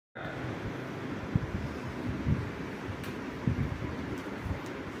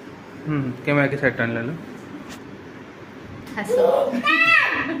Camera की side turn ले लो। हंसो।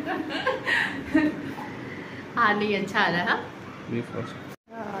 हाँ नहीं अच्छा आ रहा है।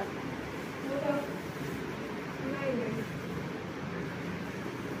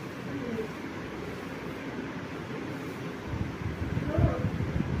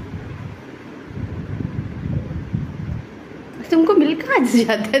 तुमको मिल कहाँ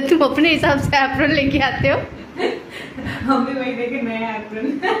जाता है? तुम अपने हिसाब से एप्रन लेके आते हो। हम भी वही देखे नया एप्रन।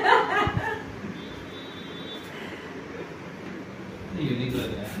 यूनिक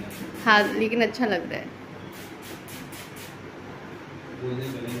लग रहा है। हाँ लेकिन अच्छा लग रहा है।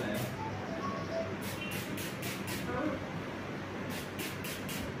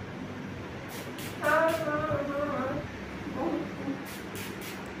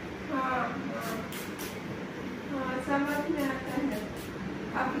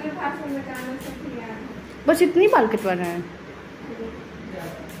 बस इतनी बाल कटवाना है,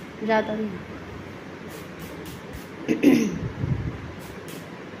 ज़्यादा नहीं।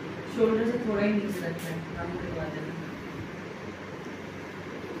 शोल्डर से थोड़ा ही नीचे रखना है, काम करवा देना।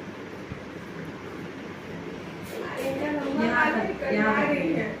 यहाँ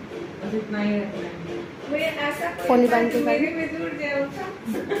बस इतना ही रखना है। पोनी बांध के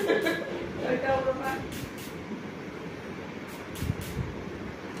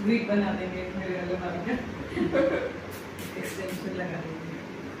वीक बना देंगे मेरे वाले बाल का। एक्सटेंशन लगा देंगे।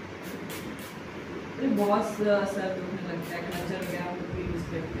 बहुत सर दुखने लगता है, कलचर गया तो भी यूज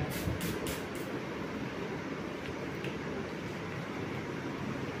करते हैं।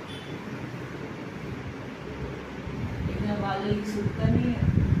 इतना बाल सूखता नहीं है।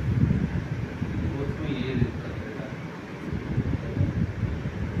 ग्रोथ में ये दिक्कत रहता है,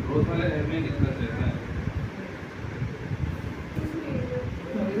 ग्रोथ वाले हेयर में दिक्कत रहता है।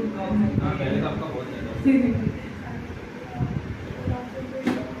 हाँ पहले तो आपका बहुत ज़्यादा।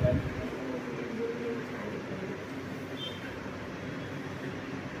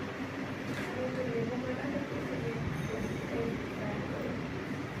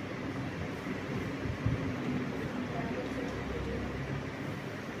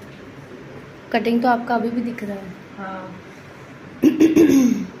 कटिंग तो आपका अभी भी दिख रहा है। हाँ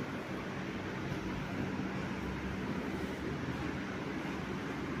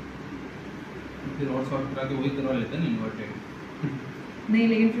फिर और शॉर्ट करा के वही करवा लेते हैं ना इन्वर्टेड। नहीं,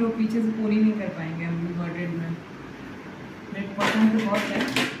 लेकिन फिर वो पीछे से पूरी नहीं कर पाएंगे हम इन्वर्टेड में। मेरे को पसंद तो बहुत है,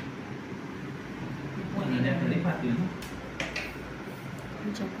 पूरी नहीं पाती है ना।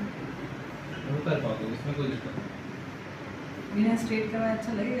 वो कर पाओगे, इसमें कोई दिक्कत नहीं। बिना स्ट्रेट करवाए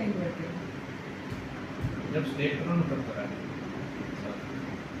अच्छा लगेगा इन्वर्टेड। जब स्ट्रेट करो ना तब करा।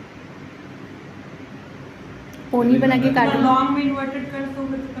 पोनी बना के काटो। लॉन्ग में इन्वर्टेड कर दो,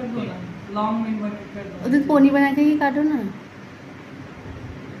 फिर कर दो ना। लॉन्ग में इन्वर्टेड कर दो। उधर पोनी बना के ही काटो ना।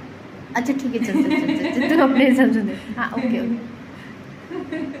 अच्छा ठीक है, चल तू अपने हिसाब से दे। हाँ ओके ओके।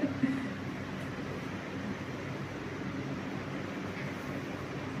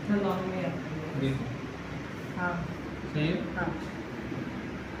 लॉन्ग में देखो हाँ सही है। हाँ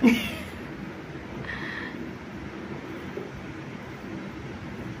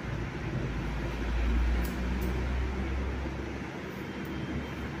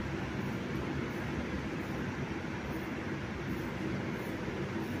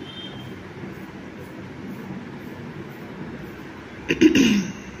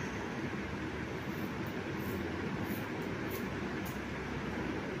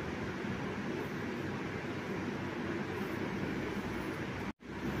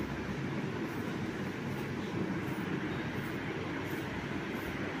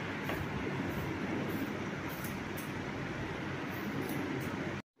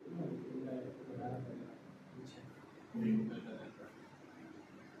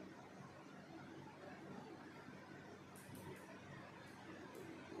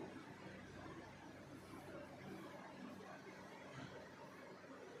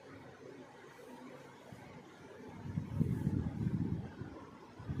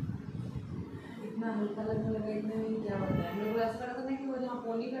इतना हल्का लगने लगा, इतने में क्या होता है। मेरे को ऐसा लगता था कि वो जहाँ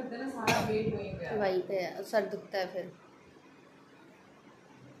पोनी करते हैं ना, सारा वेट वहीं पे वहीं पे सर दुखता है फिर।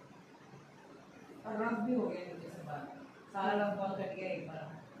 और रफ भी हो गया नीचे से बाल, सारा रफ बाल कट गया एक बार।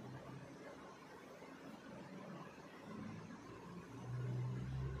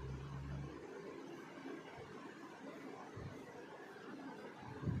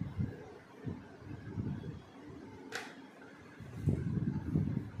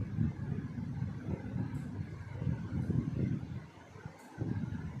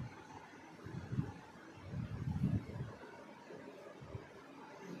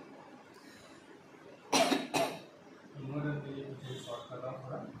 शॉर्ट कर रहा हूँ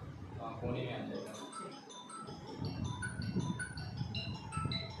थोड़ा। कोने में आ जाएगा।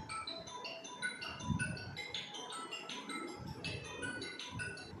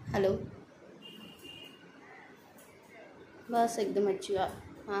 हेलो, बस एकदम अच्छी बात।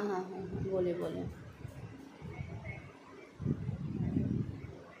 हाँ हाँ हाँ हाँ, बोले बोले।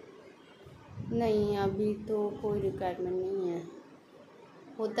 नहीं, अभी तो कोई रिक्वायरमेंट नहीं है।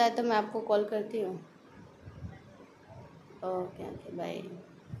 होता है तो मैं आपको कॉल करती हूँ। Okay okay, bye.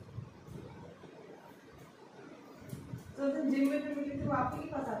 तो जिम में जो मिली थी वो आपके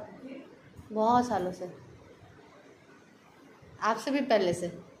पास आती थी? बहुत सालों से, आपसे भी पहले से।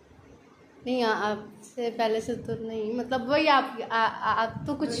 नहीं, आपसे पहले से तो नहीं, मतलब वही आप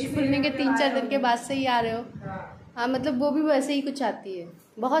तो कुछ खुलने के 3-4 दिन के बाद से ही आ रहे हो। हाँ, मतलब वो भी वैसे ही कुछ आती है,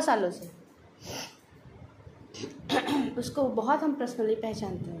 बहुत सालों से। उसको बहुत हम पर्सनली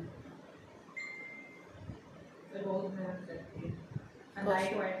पहचानते हैं। बहुत मेहनत करती है,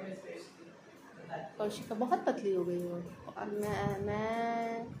 लाइट वाइट में स्पेशली। कौशिका बहुत पतली हो गई हो, और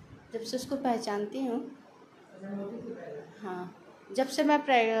मैं जब से उसको पहचानती हूँ। हाँ, जब से मैं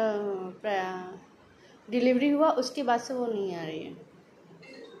डिलीवरी हुआ उसके बाद से वो नहीं आ रही है।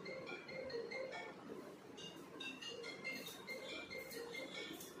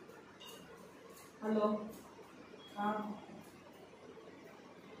 हेलो, हाँ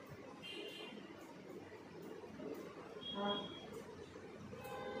हाँ,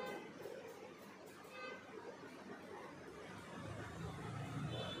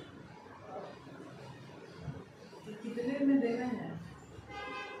 कितने में देना है?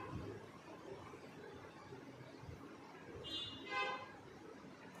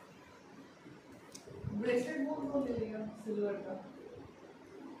 ब्रेसलेट वो ले लेगा सिल्वर का।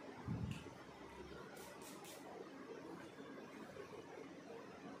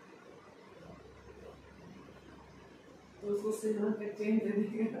 तो उसको सिल्वर का चेन दे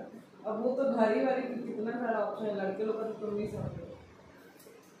देगा। अब वो तो भारी वाली कितना सारा ऑप्शन है, लड़के लोग का तो तुम नहीं समझो।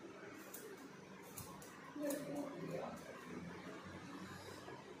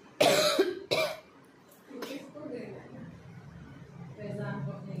 किसको देना है? फैजान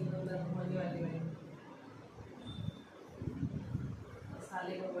को अपने इधर होने वाली है,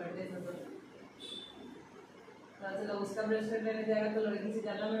 साले का बर्थडे था तो पता चला उसका ब्रेसलेट लेने जाएगा तो लड़की से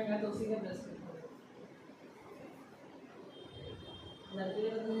ज़्यादा महंगा, तो उसी का ब्रेसलेट होगा। लड़के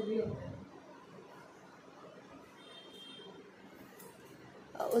का तो भी होता है।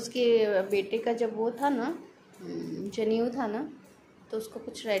 उसके बेटे का जब वो था ना, जनेऊ था ना, तो उसको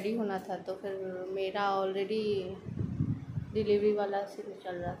कुछ रेडी होना था, तो फिर मेरा ऑलरेडी डिलीवरी वाला सीन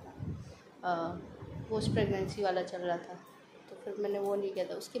चल रहा था, पोस्ट प्रेगनेंसी वाला चल रहा था, तो फिर मैंने वो नहीं किया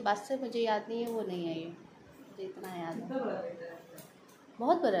था। उसके बाद से मुझे याद नहीं है, वो नहीं आई है, मुझे इतना याद है।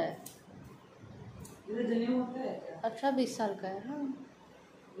 बहुत बड़ा है, 18-20 साल का है। हाँ,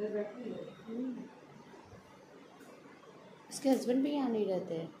 उसके हस्बैंड भी यहाँ नहीं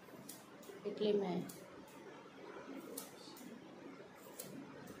रहते, इटली में है।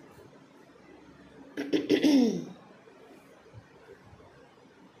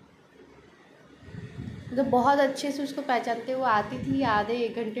 तो बहुत अच्छे से उसको पहचानते, वो आती थी, आधे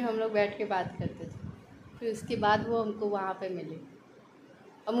 1 घंटे हम लोग बैठ के बात करते थे। फिर उसके बाद वो हमको वहाँ पे मिले,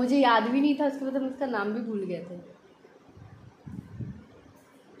 और मुझे याद भी नहीं था उसके बाद, हम उसका नाम भी भूल गए थे।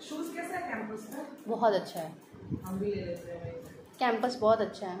 शूज कैसा है कैंपस का? बहुत अच्छा है, हम भी ले लेते हैं। कैंपस बहुत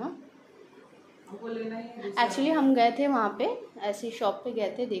अच्छा है। हाँ, हमको लेना ही है। एक्चुअली हम गए थे वहाँ पे, ऐसी शॉप पे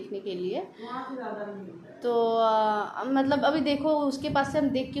गए थे देखने के लिए, वहाँ से ज़्यादा नहीं मिलता है। तो मतलब अभी देखो, उसके पास से हम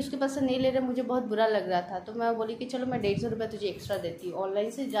देख के उसके पास से नहीं ले रहे, मुझे बहुत बुरा लग रहा था, तो मैं बोली कि चलो मैं 150 रुपये तुझे एक्स्ट्रा देती हूँ, ऑनलाइन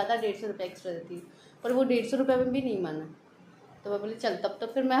से ज़्यादा 150 रुपये एक्स्ट्रा देती हूँ, पर वो 150 रुपये में भी नहीं माना। तो मैं बोली चल तब तो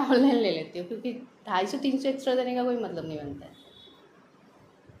फिर मैं ऑनलाइन ले लेती हूँ, क्योंकि 250-300 एक्स्ट्रा देने का कोई मतलब नहीं बनता है।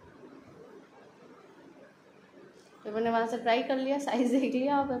 तो मैंने वहाँ से ट्राई कर लिया, साइज़ देख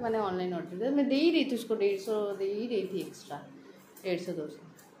लिया, और फिर मैंने ऑनलाइन ऑर्डर किया। मैं दे ही रही थी उसको 150 दे ही रही थी एक्स्ट्रा, 150-200।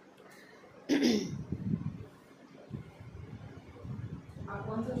 आप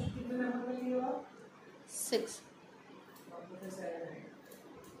कौन सा कितने नंबर का लिए हो? 6। आपको तो 7 है।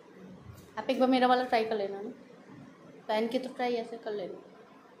 आप एक बार मेरा वाला ट्राई कर लेना ना, पहन के तो ट्राई ऐसे कर लेना,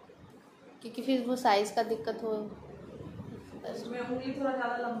 क्योंकि फिर वो साइज़ का दिक्कत हो। उसमें उंगली थोड़ा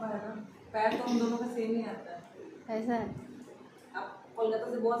ज़्यादा लंबा है ना, पैर तो हम दोनों का सेम ही आता है। ऐसा है? आप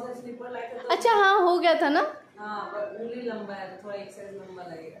कोलकाता से बहुत सारे स्लीपर लाए थे तो। अच्छा, हाँ, हो गया था ना। हाँ, पर उंगली लंबा है तो थोड़ा एक साइज लंबा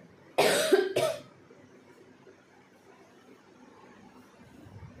लगेगा।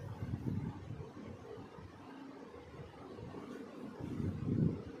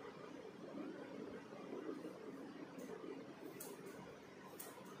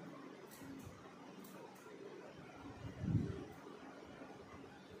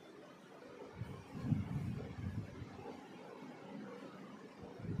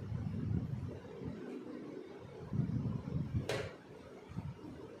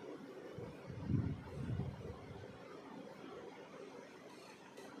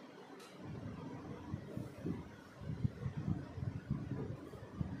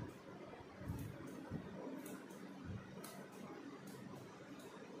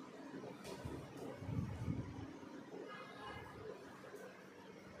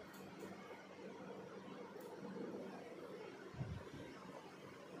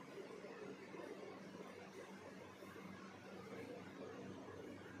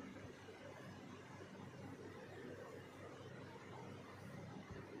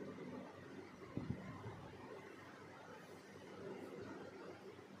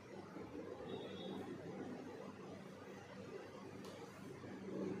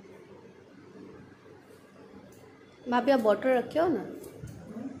 भाभी आप बॉटल रखे हो ना,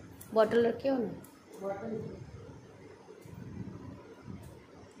 बॉटल रखे हो ना, बॉटल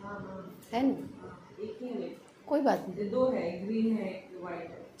हाँ हाँ है ना? हाँ, एक ही है, कोई बात नहीं, दो है, ग्रीन है एक वाइट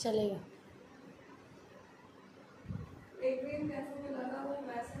है। चलेगा। एक ग्रीन कैसे में लगा हुआ है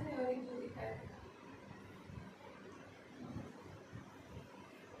वैसे है और एक जो दिखाया था।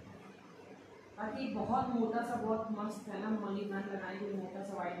 बाकी बहुत मोटा सा बहुत मस्त है ना, मनी प्लांट लगाने के लिए मोटा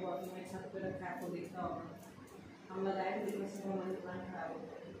सा वाइट बॉटल में छत पे रखा है, आपको दिखता होगा। हम लगाए थे लेकिन उसका मनी प्लांट खराब हो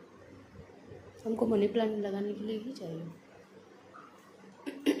गया। हमको मनी प्लांट लगाने के लिए ही चाहिए।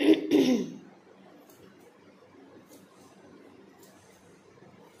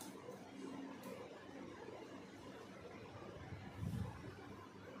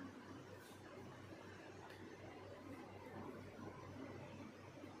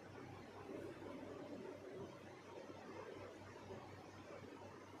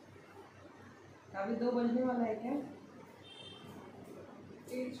 अभी 2 बजने वाला है क्या?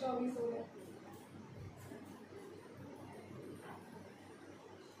 1:24 हो गया।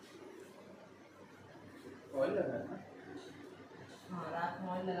 ऑयल लगा है ना? हाँ रात में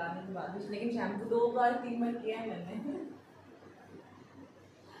ऑयल लगाने के बाद, लेकिन शैम्पू 2 बार 3 बार किया है मैंने।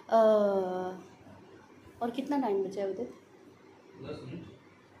 और कितना टाइम बचा है उधर? 10 मिनट।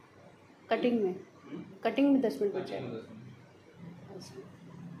 कटिंग में? कटिंग में 10 मिनट बचा है। 10 मिनट। अच्छा।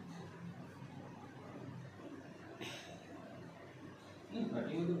 नहीं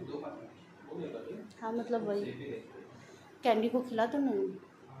कटिंग तो 2 बार हो गया कटिंग। हाँ मतलब वही, सेफ ही है। कैंडी को खिला दो ना।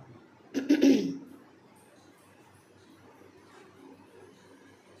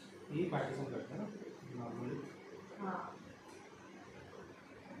 ये पार्टीशन करते हैं ना नॉर्मली। हाँ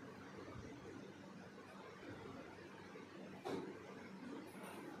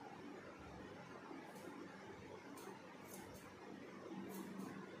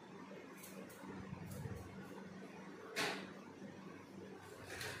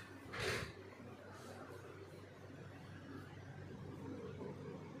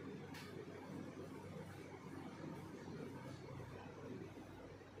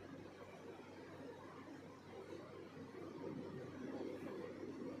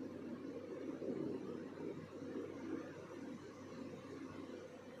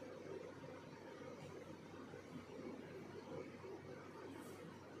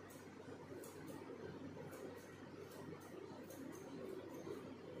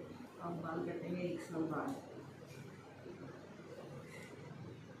अब बाल कटेंगे 1 साल बाद।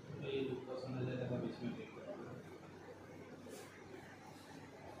 ये जो पसंद आ जाता है बीच में देख लो।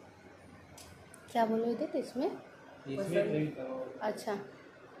 क्या बोलो इधर इसमें? इसमें ट्रेंड करो। अच्छा।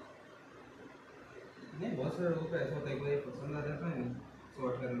 नहीं बहुत सारे लोगों को ऐसा होता है कि ये पसंद आ जाता है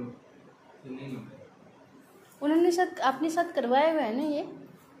शॉर्ट कर लो तो नहीं होता है। उन्होंने साथ अपने साथ करवाया हुआ है ना ये?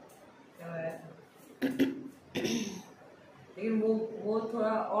 करवाया था लेकिन वो थोड़ा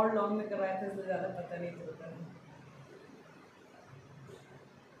और लॉन्ग में करवाया था, इसलिए ज़्यादा पता नहीं चलता है।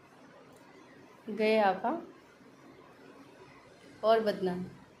 गए आप? हाँ और बदनाम,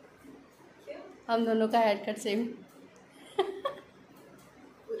 हम दोनों का हेयर कट सेम।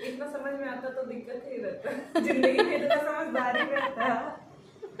 इतना समझ में आता तो दिक्कत ही रहता, जिंदगी में इतना समझदार ही रहता।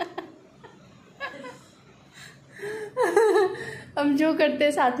 हम जो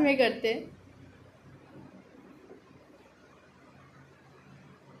करते साथ में करते।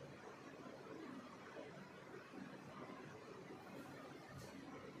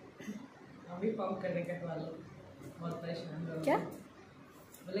 अभी पंप करने कटवा लो, बहुत परेशान हो। क्या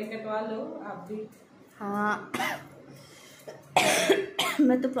बोले कटवा लो आप भी। हाँ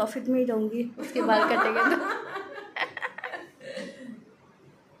मैं तो प्रॉफिट में ही रहूँगी, उसके बाल कटेंगे तो।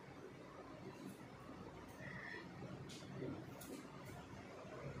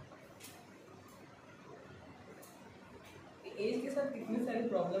 एज के साथ कितनी सारी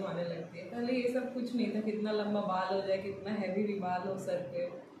प्रॉब्लम आने लगती है। पहले ये सब कुछ नहीं था, कितना लंबा बाल हो जाए, कितना हैवी भी बाल हो सर पे।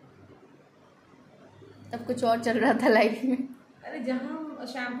 तब कुछ और चल रहा था लाइफ में। अरे जहाँ हम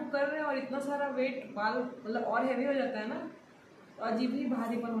शैम्पू कर रहे हैं और इतना सारा वेट बाल मतलब और हैवी हो जाता है ना, तो अजीब ही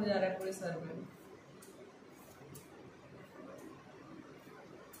भारीपन हो जा रहा है पूरे सर में।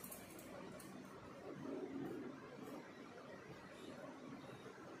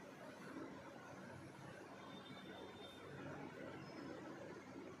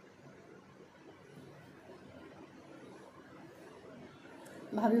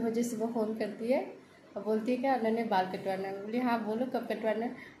 भाभी मुझे सुबह फ़ोन करती है और बोलती है क्या उन्होंने बाल कटवाना है? बोली हाँ बोलो कब कटवाना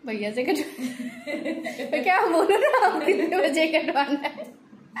है? भैया से कटवाना है। क्या बोलो ना आप कितने बजे कटवाना है?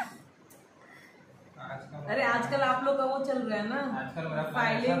 अरे आजकल आप लोग का वो चल रहा है ना, आजकल मेरा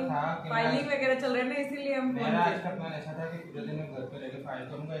फाइलिंग वगैरह चल रहा है ना, इसीलिए हम मेरा आज का प्लान ऐसा था कि पूरे दिन में घर पे रहकर फाइल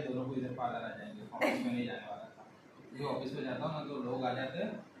करूंगा, ये दोनों को इधर पार्लर आ जाएंगे, ऑफिस में नहीं जाने वाला था। ये ऑफिस में जाता हूँ ना तो लोग आ जाते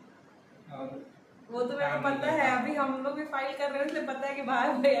हैं और वो तो मेरे को पता है, अभी हम लोग भी फाइल कर रहे हैं, इसलिए पता है कि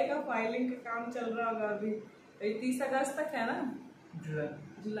बाहर भैया का फाइलिंग का काम चल रहा होगा अभी। 30 अगस्त तक है ना,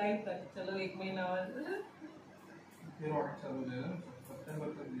 जुलाई तक। चलो 1 महीना और फिर ऑडिट चालू हो जाएगा सितंबर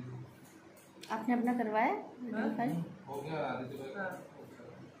तक दीजिए। आपने अपना करवाया फाइल? हो गया आदित्य भाई। हाँ।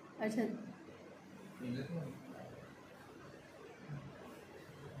 अच्छा मिले तो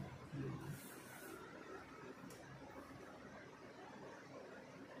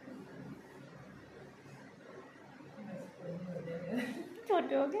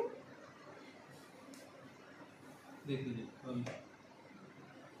छोटे हो गए। देख लीजिए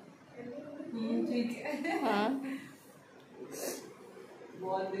ठीक है। हाँ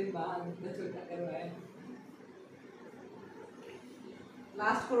बहुत दिन बाद इतना छोटा करवाया।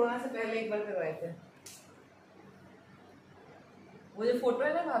 लास्ट कोरोना से पहले एक बार करवाए थे। वो जो फोटो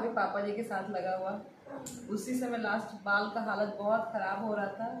है ना भाभी पापा जी के साथ लगा हुआ, उसी समय लास्ट बाल का हालत बहुत खराब हो रहा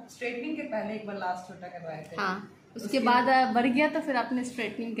था। स्ट्रेटनिंग के पहले एक बार लास्ट छोटा करवाए थे। हाँ, उसके बाद बढ़ गया तो फिर आपने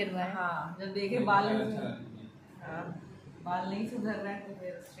स्ट्रेटनिंग करवाया। हाँ, जब देखे बाल हाँ, बाल नहीं सुधर रहा है तो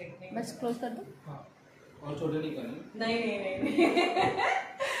फिर स्ट्रेटनिंग। बस क्लोज कर दो। हाँ, और छोटे नहीं करने। नहीं।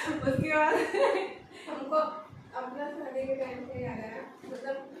 उसके बाद हमको अपना शादी के टाइम पे याद आया,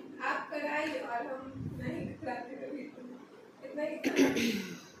 मतलब आप कराई और हम नहीं कराते कभी, इतना ही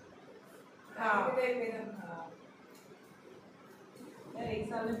हाँ टाइम मेरा। यार 1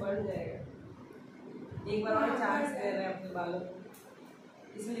 साल में बढ़ जाएगा, एक बार और चांस दे रहे हैं अपने बालों को,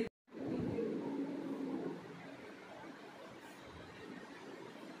 इसलिए।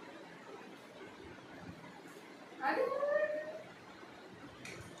 अरे